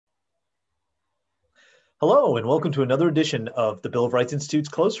Hello, and welcome to another edition of the Bill of Rights Institute's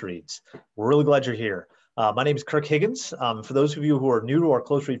Close Reads. We're really glad you're here. My name is Kirk Higgins. For those of you who are new to our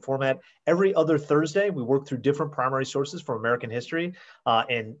close read format, every other Thursday we work through different primary sources from American history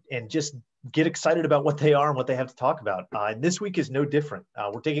and just get excited about what they are and what they have to talk about. And this week is no different.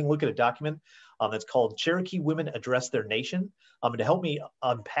 We're taking a look at a document that's called Cherokee Women Address Their Nation. And to help me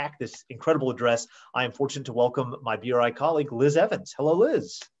unpack this incredible address, I am fortunate to welcome my BRI colleague, Liz Evans. Hello,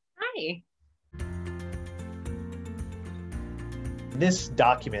 Liz. Hi. This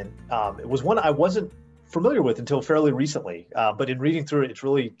document, it was one I wasn't familiar with until fairly recently, but in reading through it, it's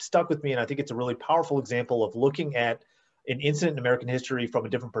really stuck with me, and I think it's a really powerful example of looking at an incident in American history from a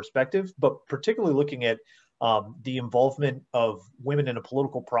different perspective, but particularly looking at the involvement of women in a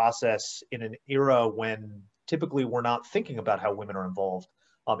political process in an era when typically we're not thinking about how women are involved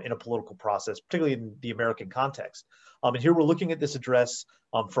in a political process, particularly in the American context. And here we're looking at this address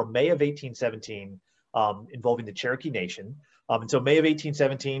from May of 1817 involving the Cherokee Nation. And so May of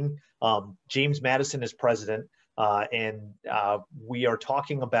 1817, James Madison is president, and we are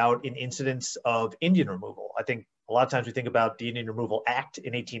talking about an incidence of Indian removal. I think a lot of times we think about the Indian Removal Act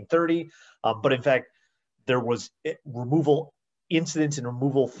in 1830, but in fact, there was removal incidents and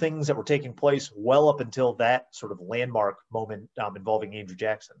removal things that were taking place well up until that sort of landmark moment involving Andrew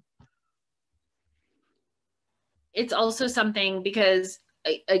Jackson. It's also something because,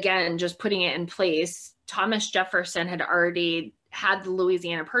 again, just putting it in place, Thomas Jefferson had already had the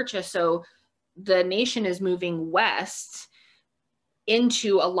Louisiana Purchase, so the nation is moving west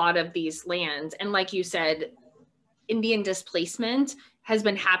into a lot of these lands. And like you said, Indian displacement has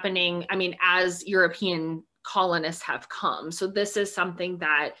been happening, I mean, as European colonists have come. So this is something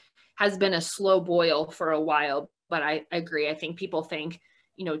that has been a slow boil for a while, but I agree. I think people think,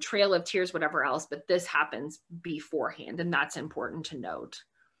 you know, Trail of Tears, whatever else, but this happens beforehand, and that's important to note.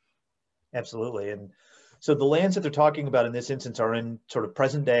 Absolutely. And so the lands that they're talking about in this instance are in sort of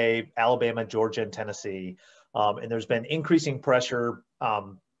present day Alabama, Georgia, and Tennessee. And there's been increasing pressure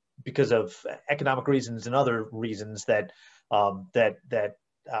because of economic reasons and other reasons that the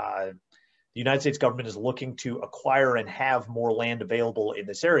United States government is looking to acquire and have more land available in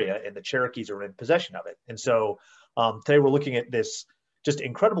this area, and the Cherokees are in possession of it. And so today we're looking at this just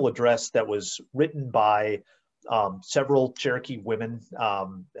incredible address that was written by several Cherokee women,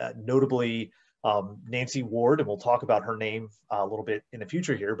 notably Nancy Ward, and we'll talk about her name a little bit in the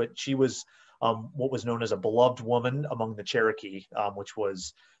future here, but she was what was known as a beloved woman among the Cherokee, which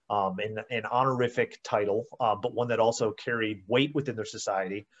was an honorific title, but one that also carried weight within their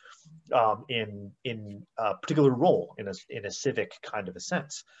society in a particular role in a civic kind of a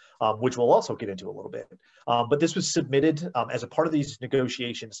sense, which we'll also get into a little bit. But this was submitted as a part of these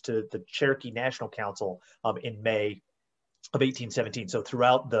negotiations to the Cherokee National Council in May of 1817. So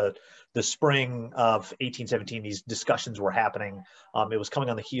throughout the spring of 1817, these discussions were happening. It was coming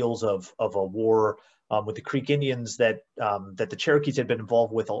on the heels of a war with the Creek Indians that the Cherokees had been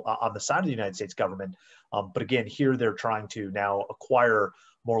involved with on the side of the United States government. But again, here they're trying to now acquire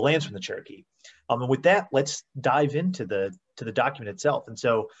more lands from the Cherokee. And with that, let's dive into the document itself. And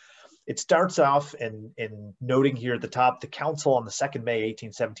so it starts off in noting here at the top, the council on the 2nd May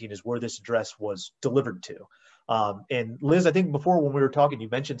 1817 is where this address was delivered to. And Liz, I think before when we were talking, you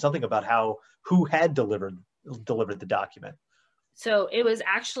mentioned something about who had delivered the document. So it was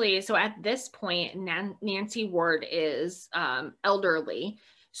actually, so at this point, Nancy Ward is elderly.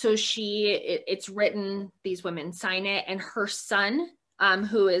 So it's written, these women sign it, and her son,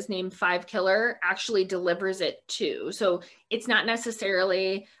 who is named Five Killer, actually delivers it too. So it's not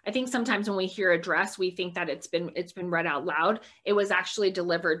necessarily, I think sometimes when we hear address, we think that it's been read out loud. It was actually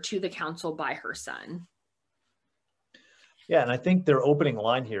delivered to the council by her son. Yeah, and I think their opening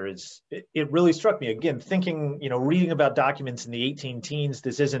line here it really struck me. Again, thinking, reading about documents in the 18 teens,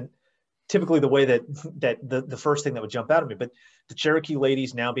 this isn't typically the way that the first thing that would jump out at me, but the Cherokee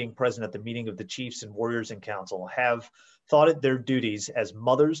ladies now being present at the meeting of the chiefs and warriors in council have thought it their duties as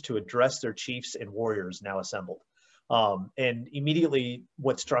mothers to address their chiefs and warriors now assembled. And immediately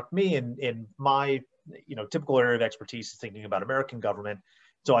what struck me in my, typical area of expertise is thinking about American government.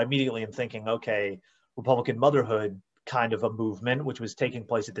 So I immediately am thinking, okay, Republican motherhood kind of a movement, which was taking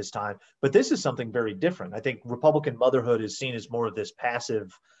place at this time. But this is something very different. I think Republican motherhood is seen as more of this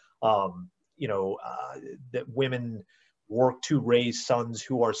passive, that women work to raise sons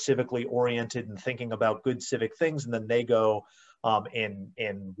who are civically oriented and thinking about good civic things, and then they go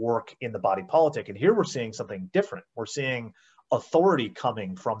and work in the body politic. And here we're seeing something different. We're seeing authority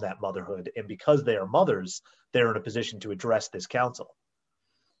coming from that motherhood, and because they are mothers, they're in a position to address this council.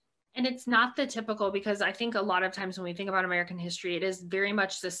 And it's not the typical, because I think a lot of times when we think about American history, it is very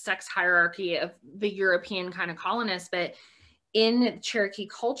much the sex hierarchy of the European kind of colonists. But in Cherokee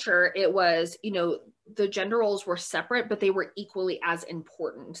culture, it was, you know, the gender roles were separate, but they were equally as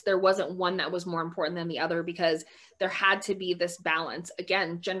important. There wasn't one that was more important than the other, because there had to be this balance.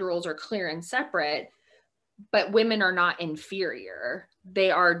 Again, gender roles are clear and separate, but women are not inferior.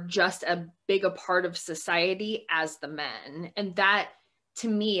 They are just as big a part of society as the men. And that, to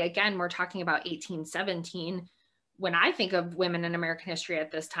me, again, we're talking about 1817. When I think of women in American history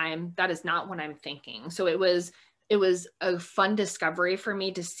at this time, that is not what I'm thinking. So it was a fun discovery for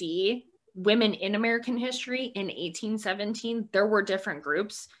me to see women in American history in 1817. There were different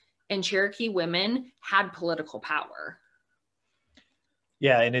groups, and Cherokee women had political power.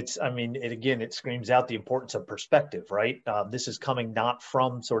 Yeah, and it's, I mean, it screams out the importance of perspective, right? This is coming not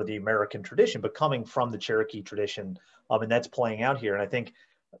from sort of the American tradition, but coming from the Cherokee tradition, and that's playing out here. And I think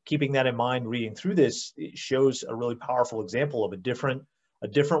keeping that in mind, reading through this, it shows a really powerful example of a different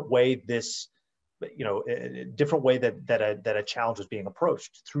way this, you know, a different way that a challenge is being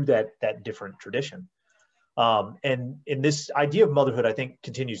approached through that different tradition. And in this idea of motherhood, I think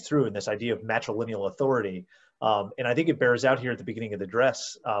continues through in this idea of matrilineal authority. And I think it bears out here at the beginning of the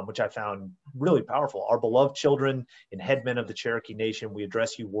address, which I found really powerful. Our beloved children and headmen of the Cherokee Nation, we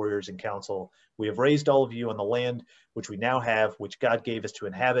address you, warriors in council. We have raised all of you on the land which we now have, which God gave us to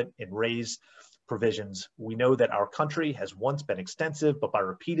inhabit and raise provisions. We know that our country has once been extensive, but by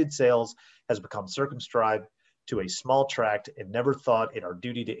repeated sales has become circumscribed to a small tract, and never thought it our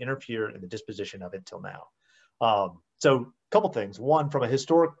duty to interfere in the disposition of it till now. So a couple things. One, from a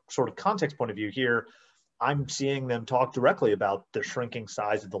historic sort of context point of view here, I'm seeing them talk directly about the shrinking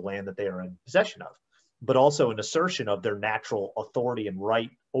size of the land that they are in possession of, but also an assertion of their natural authority and right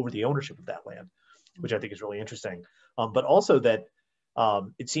over the ownership of that land, which I think is really interesting. But also that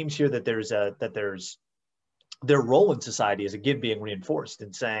it seems here that there's their role in society is again being reinforced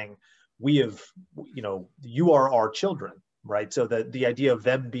in saying, we have, you know, you are our children, right? So the idea of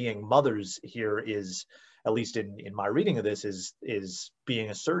them being mothers here is, at least in my reading of this, is being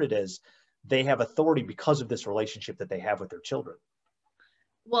asserted as they have authority because of this relationship that they have with their children.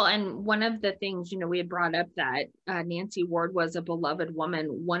 Well, and one of the things, you know, we had brought up that Nancy Ward was a beloved woman.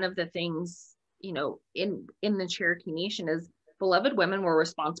 One of the things, you know, in the Cherokee Nation is beloved women were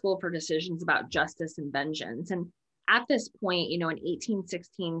responsible for decisions about justice and vengeance. And at this point, you know, in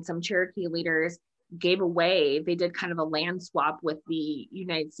 1816, some Cherokee leaders they did kind of a land swap with the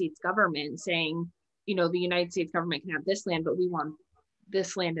United States government, saying, you know, the United States government can have this land, but we want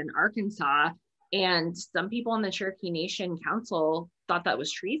this land in Arkansas. And some people in the Cherokee Nation Council thought that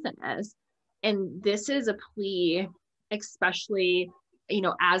was treasonous. And this is a plea, especially, you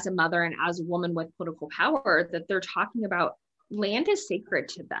know, as a mother and as a woman with political power, that they're talking about land is sacred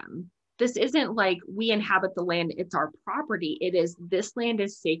to them. This isn't like we inhabit the land, it's our property. It is, this land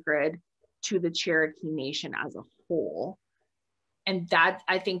is sacred to the Cherokee Nation as a whole. And that,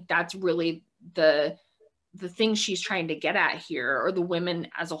 I think that's really the thing she's trying to get at here, or the women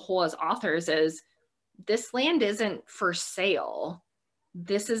as a whole as authors, is this land isn't for sale.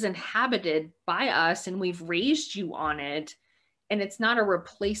 This is inhabited by us, and we've raised you on it, and it's not a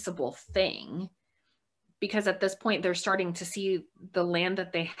replaceable thing. Because at this point, they're starting to see the land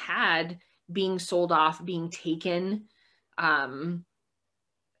that they had being sold off, being taken, and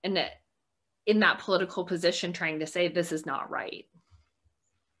in that political position, trying to say this is not right.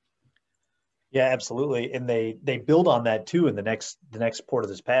 Yeah, absolutely, and they build on that too in the next part of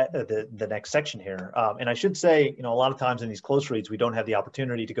this the next section here. And I should say, you know, a lot of times in these close reads, we don't have the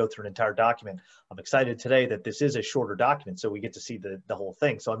opportunity to go through an entire document. I'm excited today that this is a shorter document, so we get to see the whole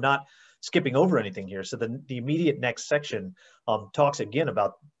thing. So I'm not skipping over anything here. So the immediate next section talks again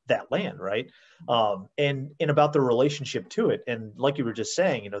about that land, right? And about the relationship to it. And like you were just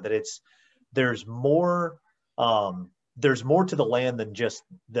saying, you know, that there's more to the land than just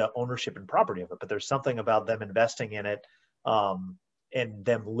the ownership and property of it, but there's something about them investing in it and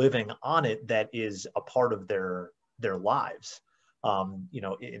them living on it that is a part of their lives. You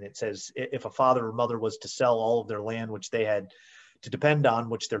know, and it says, if a father or mother was to sell all of their land, which they had to depend on,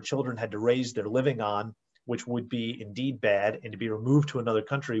 which their children had to raise their living on, which would be indeed bad, and to be removed to another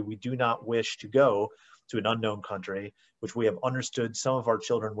country, we do not wish to go to an unknown country, which we have understood some of our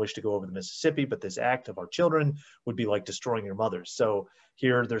children wish to go over the Mississippi, but this act of our children would be like destroying your mothers. So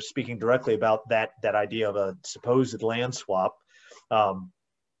here they're speaking directly about that idea of a supposed land swap,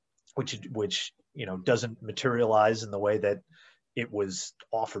 which you know doesn't materialize in the way that it was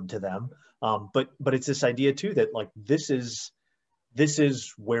offered to them. But it's this idea too that like this is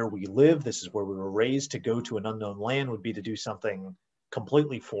where we live, this is where we were raised. To go to an unknown land would be to do something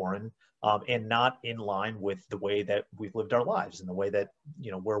completely foreign, and not in line with the way that we've lived our lives and the way that,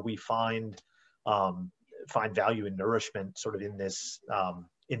 where we find value and nourishment sort of in this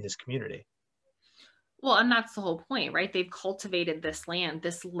community. Well, and that's the whole point, right? They've cultivated this land.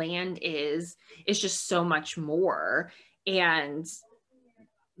 This land is just so much more. And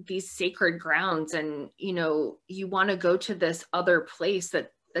these sacred grounds, and you want to go to this other place that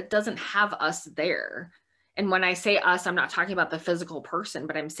doesn't have us there. And when I say us, I'm not talking about the physical person,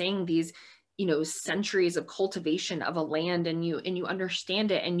 but I'm saying these centuries of cultivation of a land, and you understand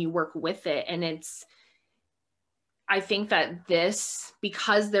it and you work with it. And I think that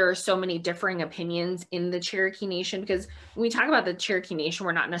because there are so many differing opinions in the Cherokee Nation, because when we talk about the Cherokee Nation,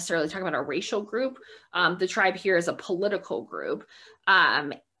 we're not necessarily talking about a racial group. The tribe here is a political group,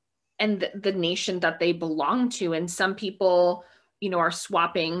 and the nation that they belong to. And some people, are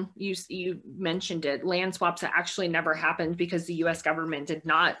swapping. You mentioned it, land swaps that actually never happened because the U.S. government did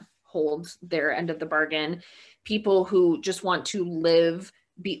not hold their end of the bargain. People who just want to live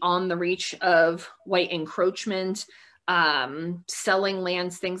beyond the reach of white encroachment, selling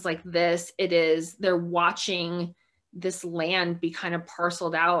lands, things like this. They're watching this land be kind of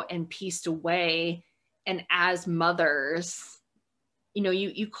parceled out and pieced away. And as mothers,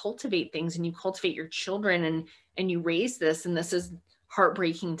 you cultivate things, and you cultivate your children, and you raise this, and this is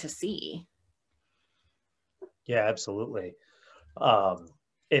heartbreaking to see. Yeah, absolutely.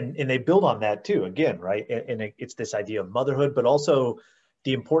 And they build on that too, again, right? And it's this idea of motherhood, but also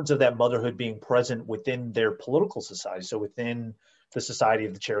the importance of that motherhood being present within their political society. So within the society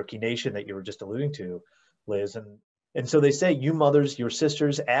of the Cherokee Nation that you were just alluding to, Liz. And so they say, you mothers, your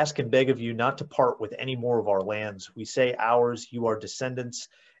sisters, ask and beg of you not to part with any more of our lands. We say ours, you are descendants,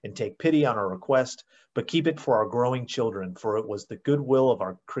 and take pity on our request, but keep it for our growing children, for it was the good will of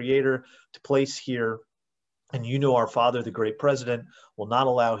our Creator to place here. And our Father, the great president, will not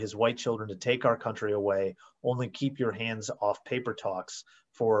allow his white children to take our country away. Only keep your hands off paper talks,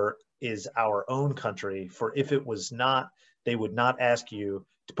 for is our own country. For if it was not, they would not ask you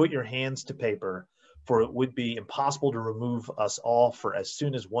to put your hands to paper, for it would be impossible to remove us all. For as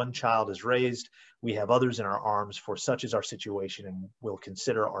soon as one child is raised, we have others in our arms, for such is our situation, and we'll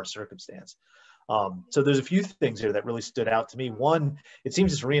consider our circumstance. So there's a few things here that really stood out to me. One, it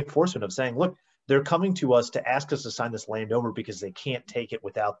seems it's reinforcement of saying, look, they're coming to us to ask us to sign this land over because they can't take it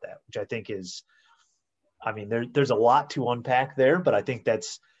without that, which I think is, there's a lot to unpack there, but I think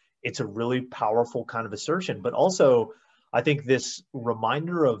it's a really powerful kind of assertion. But also, I think this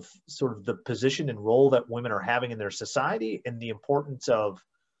reminder of sort of the position and role that women are having in their society and the importance of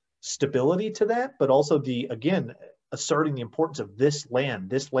stability to that, but also again, asserting the importance of this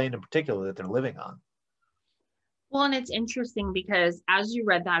land in particular that they're living on. Well, and it's interesting because as you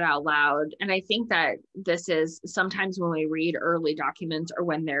read that out loud, and I think that this is sometimes when we read early documents or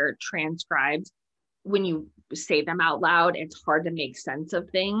when they're transcribed, when you say them out loud, it's hard to make sense of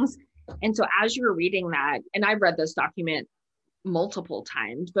things. And so as you were reading that, and I've read this document multiple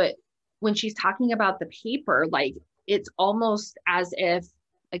times, but when she's talking about the paper, like it's almost as if,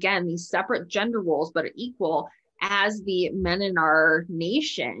 again, these separate gender roles, but are equal. As the men in our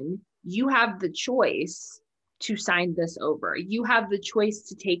nation, you have the choice to sign this over. You have the choice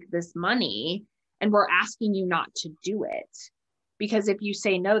to take this money, and we're asking you not to do it. Because if you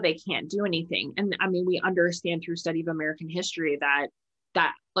say no, they can't do anything. And we understand through study of American history that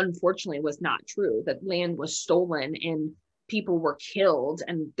unfortunately was not true, that land was stolen and people were killed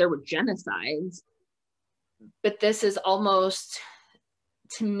and there were genocides. But this is almost,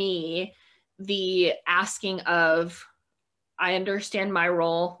 to me, the asking of, I understand my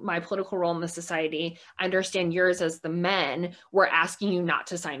role, my political role in the society. I understand yours as the men. We're asking you not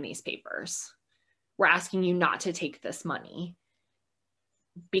to sign these papers. We're asking you not to take this money.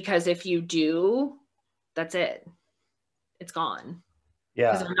 Because if you do, that's it. It's gone.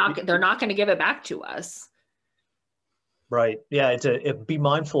 Yeah. Because they're not going to give it back to us. Right. Yeah. Be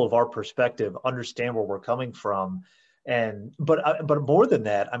mindful of our perspective, understand where we're coming from. But more than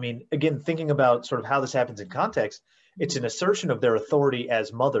that, again, thinking about sort of how this happens in context, it's an assertion of their authority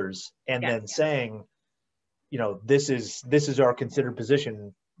as mothers, and then saying, this is our considered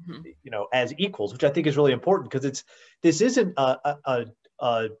position, as equals, which I think is really important, because this isn't an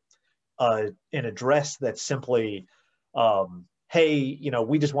address that's simply, hey,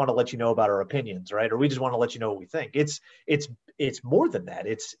 we just want to let you know about our opinions, right? Or we just want to let you know what we think. It's more than that.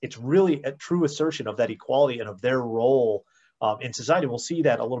 It's really a true assertion of that equality and of their role in society. We'll see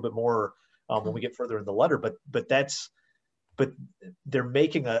that a little bit more when we get further in the letter, but they're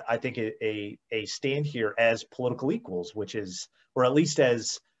making I think a stand here as political equals, which is, or at least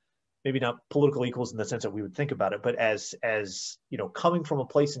as maybe not political equals in the sense that we would think about it, but as coming from a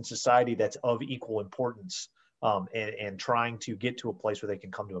place in society that's of equal importance, and trying to get to a place where they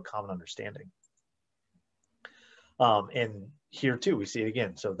can come to a common understanding. And here too, we see it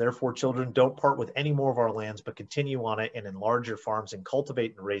again. So therefore, children, don't part with any more of our lands, but continue on it and enlarge your farms and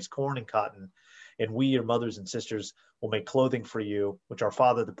cultivate and raise corn and cotton. And we, your mothers and sisters, will make clothing for you, which our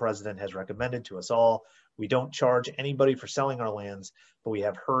father, the president, has recommended to us all. We don't charge anybody for selling our lands, but we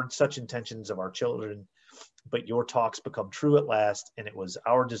have heard such intentions of our children. But your talks become true at last, and it was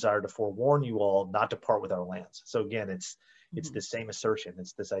our desire to forewarn you all not to part with our lands. So again, it's the same assertion.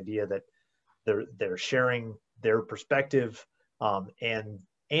 It's this idea that they're sharing their perspective,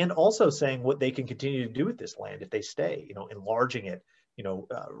 and also saying what they can continue to do with this land if they stay, enlarging it,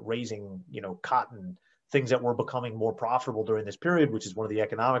 raising, cotton, things that were becoming more profitable during this period, which is one of the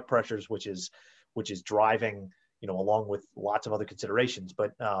economic pressures, which is driving, along with lots of other considerations,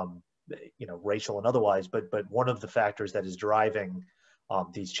 but racial and otherwise, but one of the factors that is driving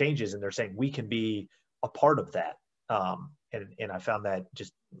these changes. And they're saying we can be a part of that. And I found that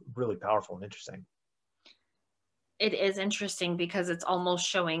just really powerful and interesting. It is interesting because it's almost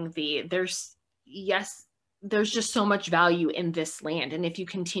showing there's just so much value in this land. And if you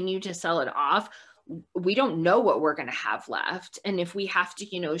continue to sell it off, we don't know what we're going to have left. And if we have to,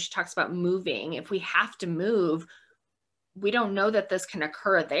 she talks about moving, if we have to move, we don't know that this can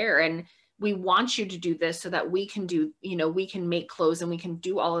occur there. And we want you to do this so that we can do, we can make clothes and we can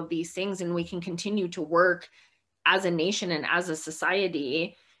do all of these things, and we can continue to work as a nation and as a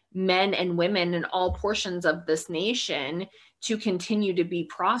society, men and women in all portions of this nation, to continue to be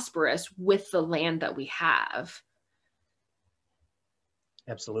prosperous with the land that we have.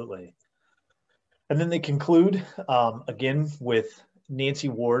 Absolutely. And then they conclude again with Nancy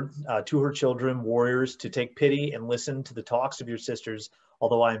Ward, to her children, warriors, to take pity and listen to the talks of your sisters.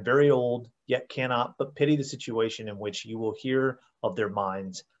 Although I am very old, yet cannot but pity the situation in which you will hear of their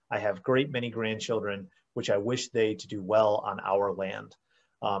minds. I have great many grandchildren, which I wish they to do well on our land.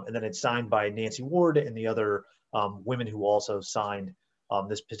 And then it's signed by Nancy Ward and the other women who also signed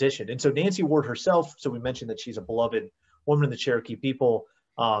this petition. And so Nancy Ward herself, so we mentioned that she's a beloved woman of the Cherokee people.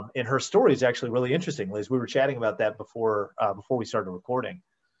 And her story is actually really interesting, Liz. We were chatting about that before we started recording.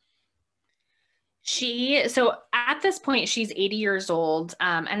 So at this point, she's 80 years old.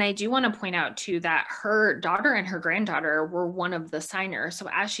 And I do want to point out too, that her daughter and her granddaughter were one of the signers. So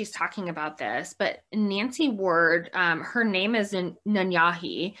as she's talking about this, but Nancy Ward, her name is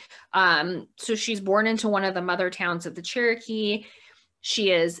Nanyahi. So she's born into one of the mother towns of the Cherokee.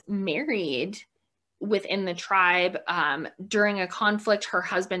 She is married within the tribe. During a conflict, her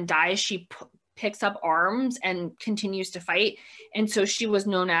husband dies. She picks up arms and continues to fight. And so she was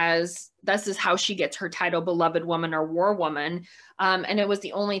known as, this is how she gets her title, beloved woman or war woman. And it was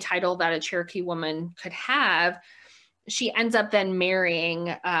the only title that a Cherokee woman could have. She ends up then marrying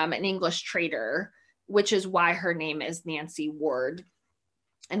an English trader, which is why her name is Nancy Ward.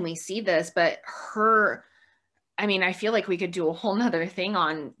 And we see this, but I feel like we could do a whole nother thing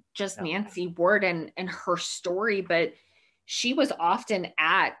on just Nancy Ward and her story, but she was often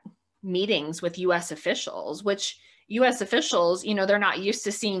at meetings with U.S. officials, which U.S. officials, they're not used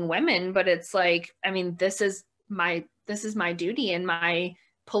to seeing women, but it's like, this is my duty and my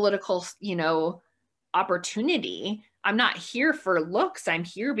political, opportunity. I'm not here for looks. I'm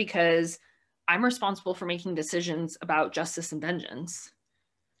here because I'm responsible for making decisions about justice and vengeance.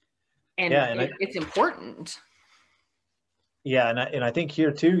 And, it's important. Yeah. And I think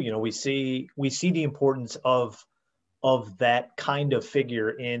here too, we see the importance of that kind of figure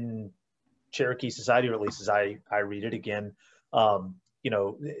in Cherokee society, or at least as I read it again,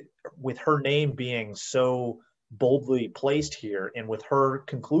 with her name being so boldly placed here, and with her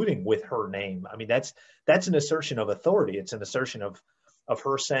concluding with her name. That's an assertion of authority. It's an assertion of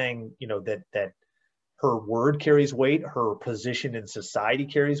her saying, that her word carries weight, her position in society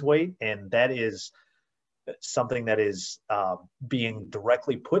carries weight, and that is something that is being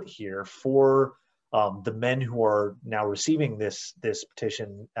directly put here for the men who are now receiving this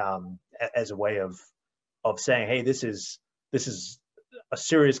petition as a way of saying, hey, this is a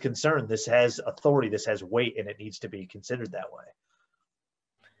serious concern. This has authority, this has weight, and it needs to be considered that way.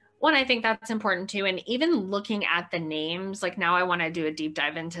 Well, I think that's important too. And even looking at the names, like now I want to do a deep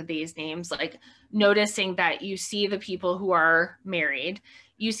dive into these names, like noticing that you see the people who are married,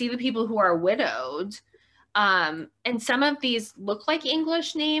 you see the people who are widowed. And some of these look like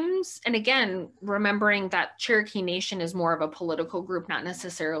English names. And again, remembering that Cherokee Nation is more of a political group, not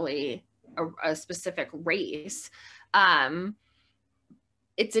necessarily a specific race.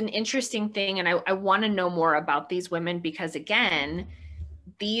 It's an interesting thing. And I want to know more about these women because again,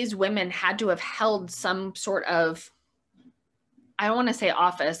 these women had to have held some sort of, I don't want to say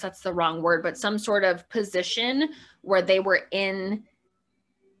office, that's the wrong word, but some sort of position where they were in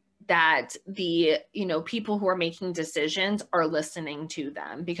that the, you know, people who are making decisions are listening to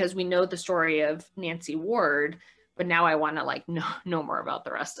them, because we know the story of Nancy Ward, but now I want to like know more about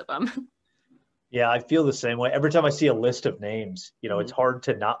the rest of them. Yeah, I feel the same way. Every time I see a list of names, you know, it's hard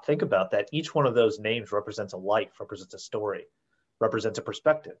to not think about that. Each one of those names represents a life, represents a story, represents a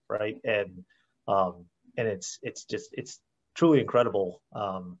perspective, right? And it's truly incredible.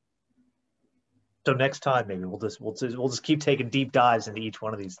 So next time, maybe we'll just keep taking deep dives into each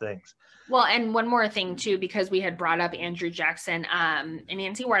one of these things. Well, and one more thing too, because we had brought up Andrew Jackson, and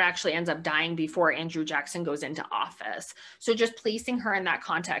Nancy Ward actually ends up dying before Andrew Jackson goes into office. So just placing her in that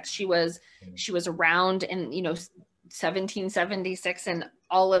context, she was around in, you know, 1776 and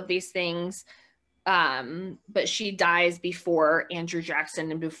all of these things. But she dies before Andrew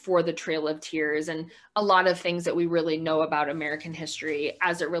Jackson and before the Trail of Tears and a lot of things that we really know about American history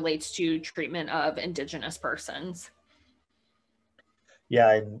as it relates to treatment of Indigenous persons.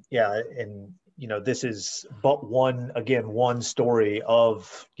 Yeah, and you know, this is but one story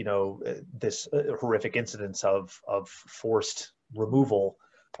of, you know, this horrific incidents of forced removal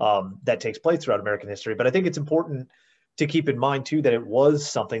that takes place throughout American history. But I think it's important to keep in mind too that it was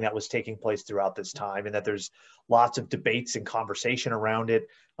something that was taking place throughout this time, and that there's lots of debates and conversation around it,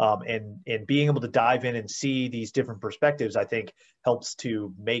 and being able to dive in and see these different perspectives, I think, helps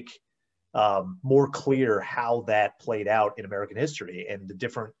to make more clear how that played out in American history and the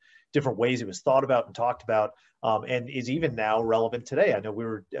different ways it was thought about and talked about, and is even now relevant today. I know we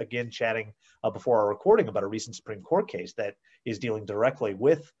were again chatting before our recording about a recent Supreme Court case that is dealing directly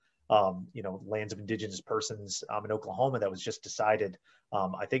with you know, lands of Indigenous persons in Oklahoma that was just decided,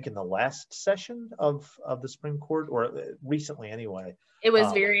 I think in the last session of the Supreme Court, or recently anyway. It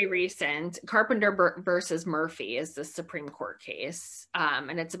was very recent. Carpenter versus Murphy is the Supreme Court case.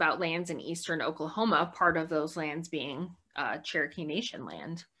 And it's about lands in eastern Oklahoma, part of those lands being Cherokee Nation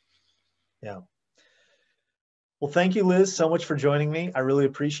land. Yeah. Well, thank you, Liz, so much for joining me. I really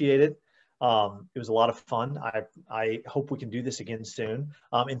appreciate it. It was a lot of fun. I hope we can do this again soon.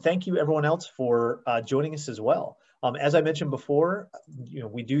 And thank you everyone else for joining us as well. As I mentioned before, you know,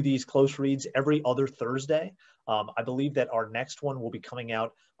 we do these close reads every other Thursday. I believe that our next one will be coming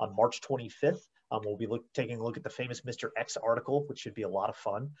out on March 25th. We'll be taking a look at the famous Mr. X article, which should be a lot of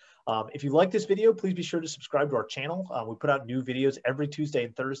fun. If you like this video, please be sure to subscribe to our channel. We put out new videos every Tuesday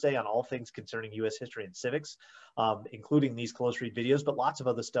and Thursday on all things concerning U.S. history and civics, including these close read videos, but lots of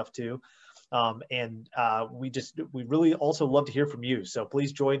other stuff too. We really also love to hear from you. So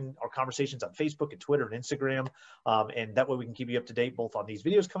please join our conversations on Facebook and Twitter and Instagram. And that way we can keep you up to date both on these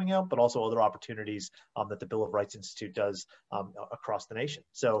videos coming out, but also other opportunities that the Bill of Rights Institute does across the nation.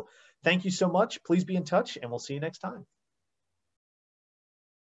 So thank you so much. Please be in touch, and we'll see you next time.